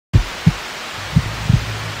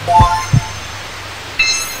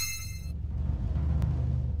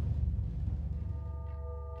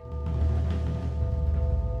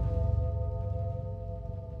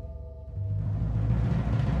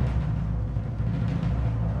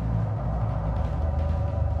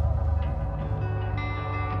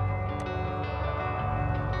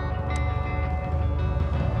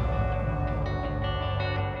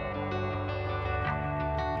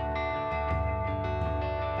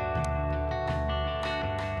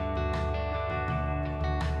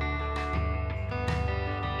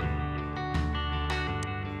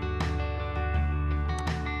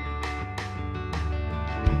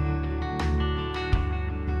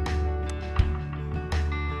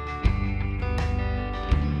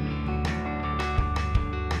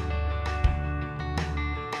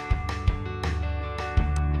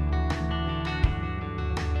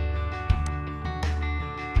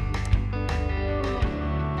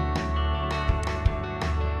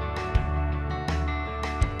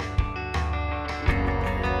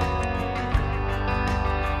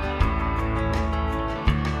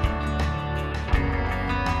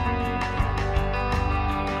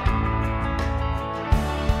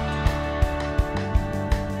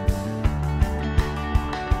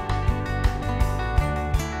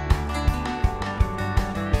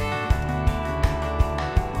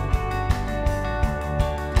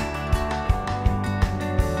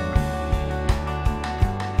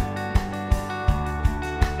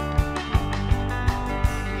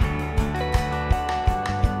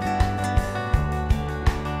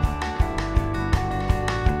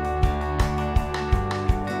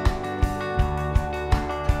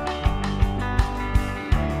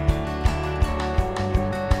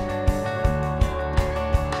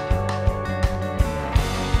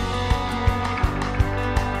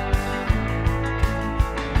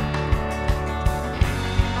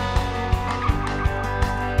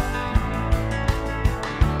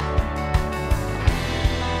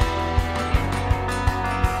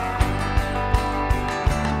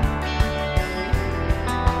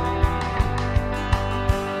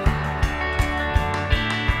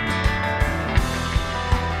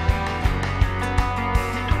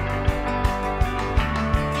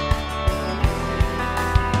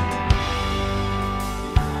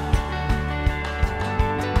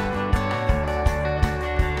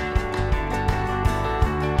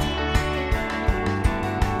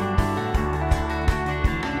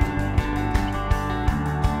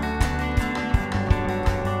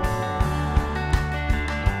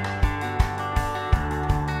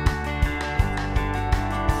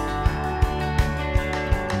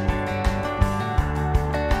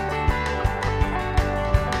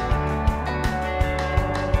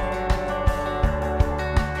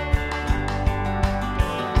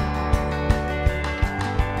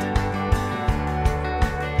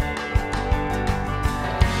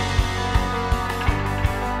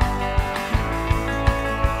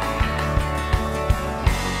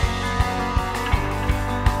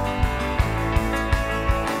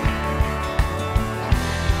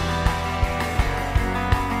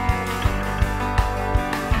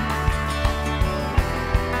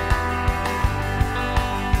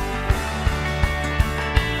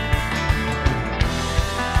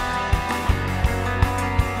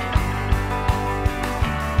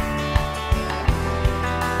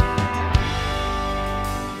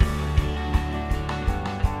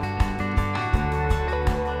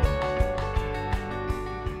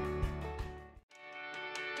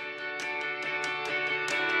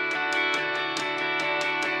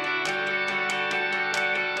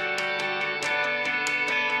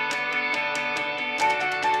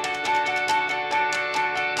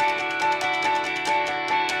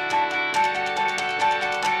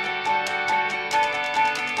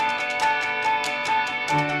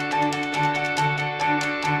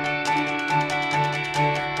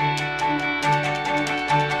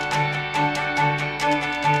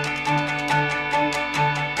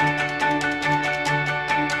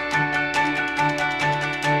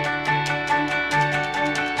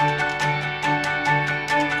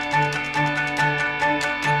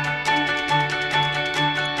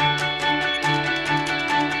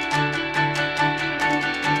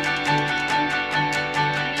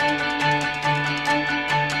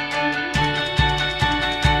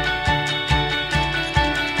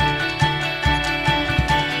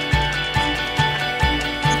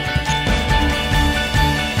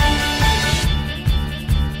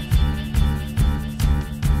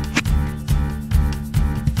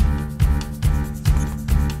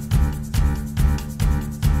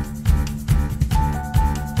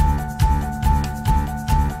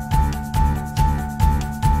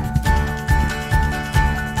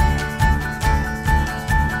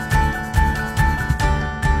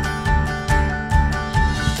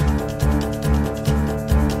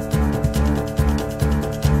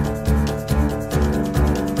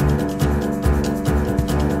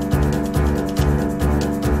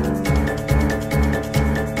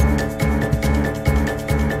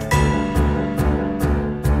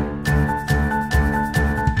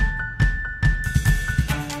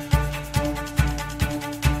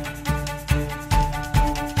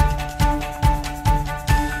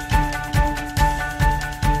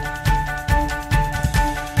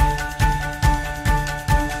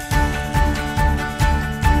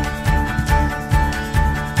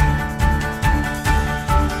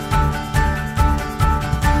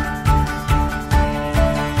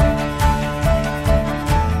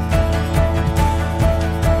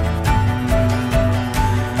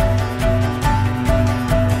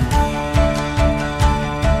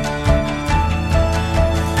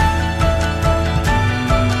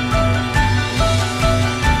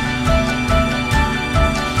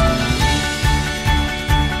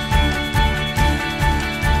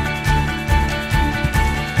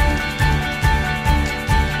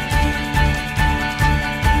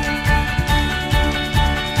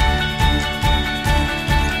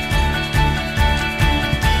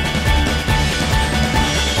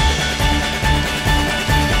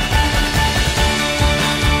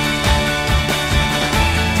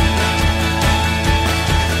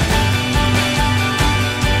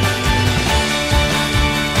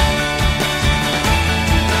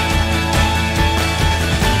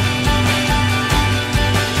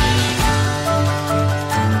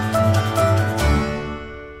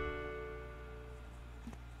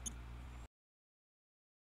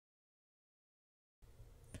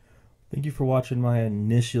Thank you for watching my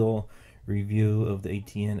initial review of the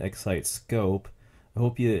ATN X-Sight scope. I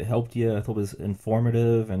hope it helped you. I hope it was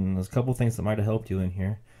informative, and there's a couple things that might have helped you in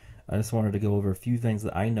here. I just wanted to go over a few things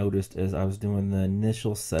that I noticed as I was doing the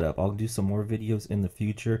initial setup. I'll do some more videos in the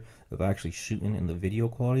future of actually shooting in the video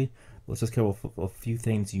quality. Let's just cover a few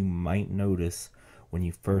things you might notice when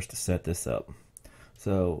you first set this up.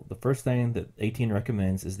 So the first thing that ATN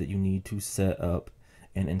recommends is that you need to set up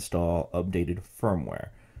and install updated firmware,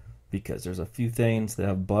 because there's a few things that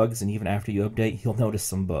have bugs, and even after you update, you'll notice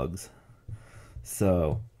some bugs.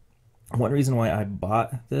 So one reason why I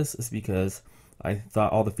bought this is because I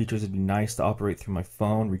thought all the features would be nice to operate through my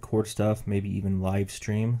phone, record stuff, maybe even live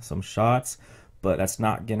stream some shots, but that's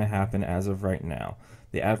not going to happen as of right now.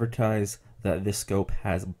 They advertise that this scope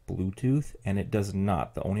has Bluetooth, and it does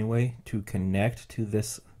not. The only way to connect to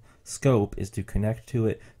this scope is to connect to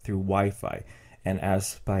it through Wi-Fi, and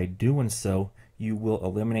as by doing so, you will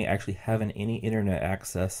eliminate actually having any internet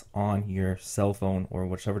access on your cell phone or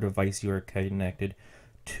whichever device you are connected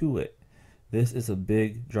to it. This is a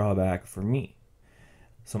big drawback for me.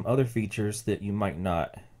 Some other features that you might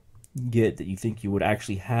not get that you think you would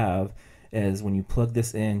actually have is when you plug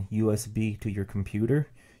this in USB to your computer,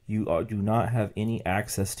 you do not have any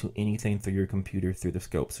access to anything through your computer through the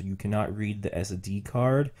scope. So you cannot read the SD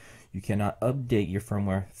card, you cannot update your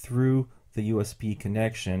firmware through the USB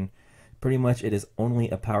connection. Pretty much it is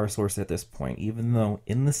only a power source at this point, even though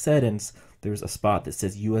in the settings there's a spot that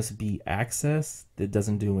says USB access that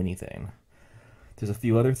doesn't do anything. There's a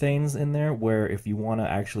few other things in there where if you want to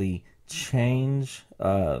actually change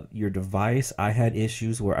your device, I had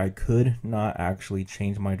issues where I could not actually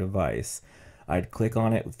change my device. I'd click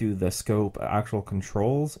on it through the scope actual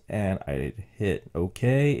controls and I'd hit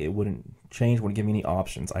OK. It wouldn't change, wouldn't give me any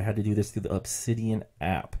options. I had to do this through the Obsidian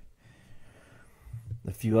app.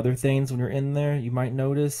 A few other things when you're in there you might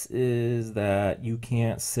notice is that you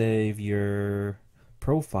can't save your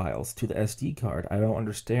profiles to the SD card. I don't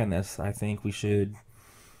understand this. I think we should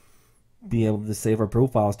be able to save our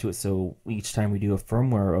profiles to it, so each time we do a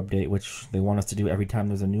firmware update, which they want us to do every time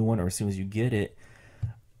there's a new one or as soon as you get it,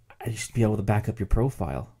 you should be able to back up your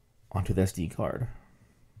profile onto the SD card.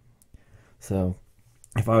 So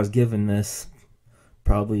if I was given this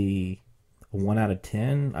probably a 1 out of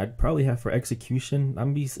 10, I'd probably have for execution,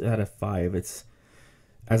 I'm be at a 5. It's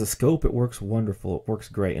as a scope, it works wonderful. It works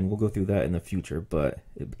great, and we'll go through that in the future. But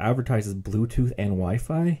it advertises Bluetooth and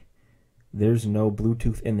Wi-Fi. There's no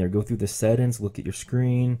Bluetooth in there. Go through the settings, look at your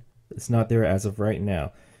screen. It's not there as of right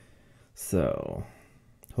now. So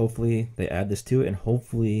hopefully they add this to it, and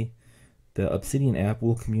hopefully the Obsidian app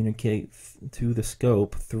will communicate to the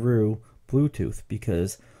scope through Bluetooth,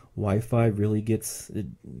 because Wi-Fi really gets, it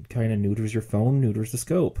kind of neuters your phone, neuters the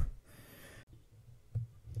scope.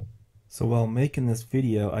 So while making this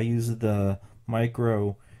video, I used the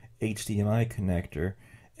micro HDMI connector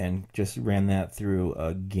and just ran that through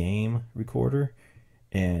a game recorder,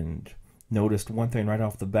 and noticed one thing right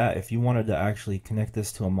off the bat. If you wanted to actually connect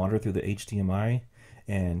this to a monitor through the HDMI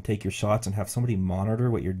and take your shots and have somebody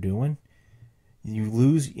monitor what you're doing, you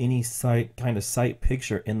lose any kind of sight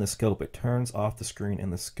picture in the scope. It turns off the screen in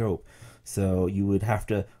the scope. So you would have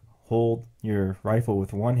to hold your rifle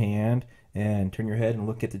with one hand and turn your head and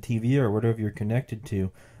look at the TV or whatever you're connected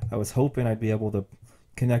to. I was hoping I'd be able to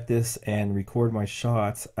connect this and record my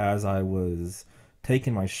shots as I was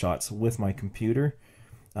taking my shots with my computer.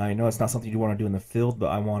 I know it's not something you want to do in the field, but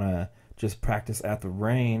I want to just practice at the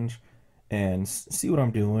range and see what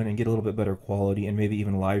I'm doing and get a little bit better quality, and maybe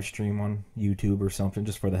even live stream on YouTube or something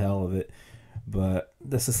just for the hell of it. But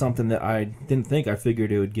this is something that I didn't think. I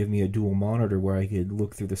figured it would give me a dual monitor where I could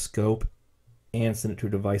look through the scope and send it to a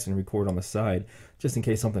device and record on the side, just in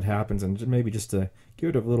case something happens, and maybe just to get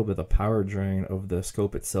rid of a little bit of the power drain of the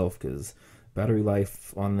scope itself, because battery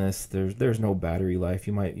life on this, there's no battery life.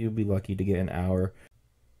 You'll be lucky to get an hour.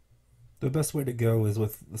 The best way to go is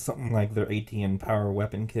with something like their ATN Power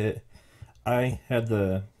Weapon Kit. I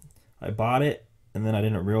bought it, and then I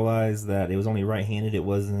didn't realize that it was only right-handed. It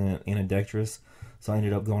wasn't ambidextrous, so I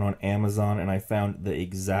ended up going on Amazon and I found the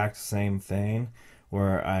exact same thing,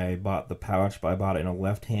 where I bought the pouch, but I bought it in a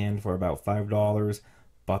left hand for about $5,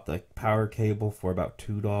 bought the power cable for about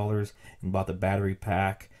 $2, and bought the battery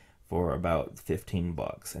pack for about 15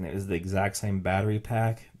 bucks. And it was the exact same battery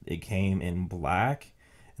pack. It came in black,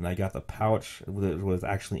 and I got the pouch that was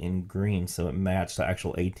actually in green, so it matched the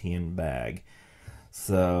actual ATN bag.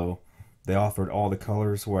 So they offered all the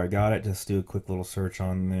colors where I got it. Just do a quick little search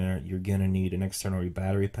on there. You're gonna need an external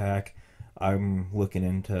battery pack. I'm looking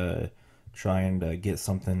into trying to get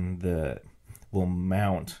something that will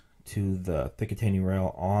mount to the Picatinny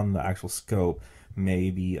rail on the actual scope,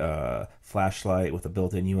 maybe a flashlight with a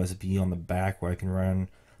built-in USB on the back where I can run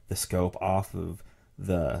the scope off of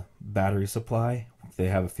the battery supply. They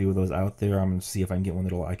have a few of those out there. I'm going to see if I can get one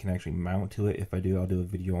that I can actually mount to it. If I do, I'll do a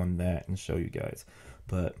video on that and show you guys.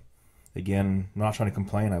 But again, I'm not trying to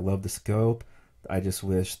complain. I love the scope. I just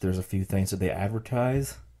wish there's a few things that they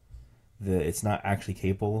advertise that it's not actually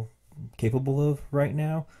capable of right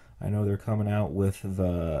now. I know they're coming out with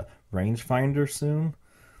the rangefinder soon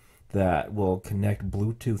that will connect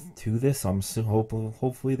Bluetooth to this. So I'm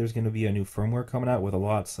hopefully there's going to be a new firmware coming out with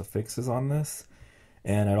lots of fixes on this.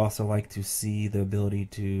 And I'd also like to see the ability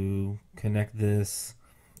to connect this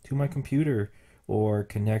to my computer or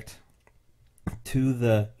connect to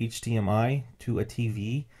the HDMI to a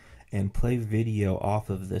TV and play video off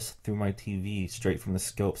of this through my TV straight from the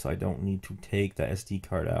scope, so I don't need to take the SD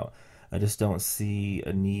card out. I just don't see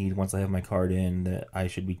a need once I have my card in that I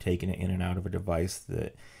should be taking it in and out of a device.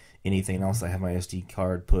 That anything else I have my SD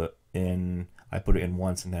card put in, I put it in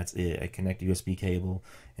once and that's it. I connect a USB cable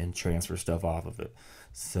and transfer stuff off of it.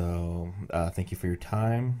 So thank you for your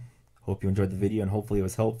time. Hope you enjoyed the video and hopefully it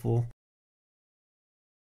was helpful.